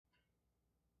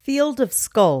Field of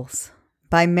Skulls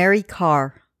by Mary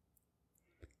Karr.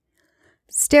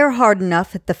 Stare hard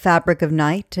enough at the fabric of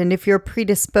night, and if you're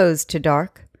predisposed to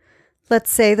dark, let's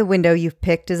say the window you've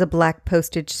picked is a black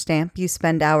postage stamp you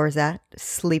spend hours at,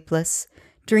 sleepless,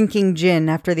 drinking gin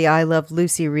after the I Love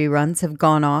Lucy reruns have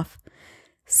gone off.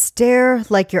 Stare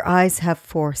like your eyes have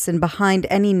force, and behind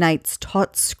any night's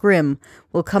taut scrim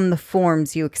will come the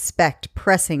forms you expect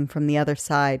pressing from the other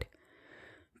side.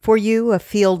 For you, a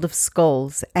field of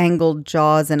skulls, angled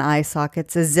jaws and eye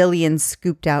sockets, a zillion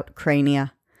scooped-out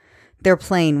crania. They're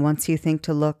plain once you think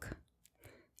to look.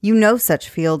 You know such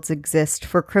fields exist,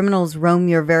 for criminals roam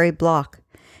your very block,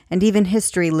 and even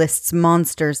history lists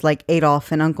monsters like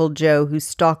Adolf and Uncle Joe who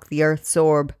stalk the Earth's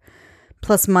orb,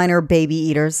 plus minor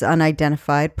baby-eaters,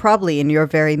 unidentified, probably in your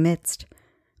very midst.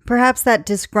 Perhaps that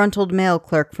disgruntled mail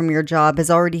clerk from your job has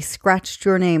already scratched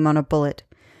your name on a bullet.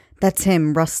 That's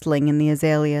him rustling in the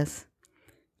azaleas.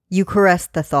 You caress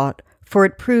the thought, for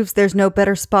it proves there's no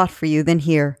better spot for you than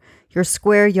here, your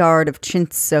square yard of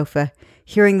chintz sofa,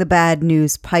 hearing the bad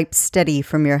news pipe steady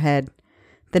from your head.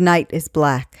 The night is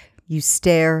black. You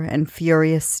stare and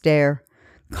furious stare,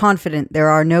 confident there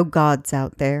are no gods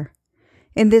out there.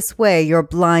 In this way, you're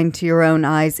blind to your own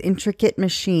eye's intricate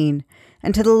machine,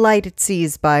 and to the light it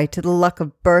sees by, to the luck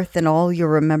of birth and all your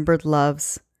remembered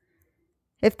loves.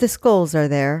 If the skulls are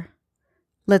there,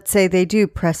 let's say they do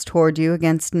press toward you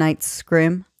against night's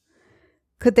scrim,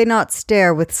 could they not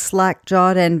stare with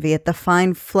slack-jawed envy at the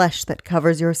fine flesh that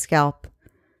covers your scalp,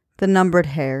 the numbered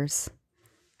hairs,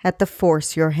 at the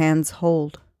force your hands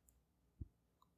hold?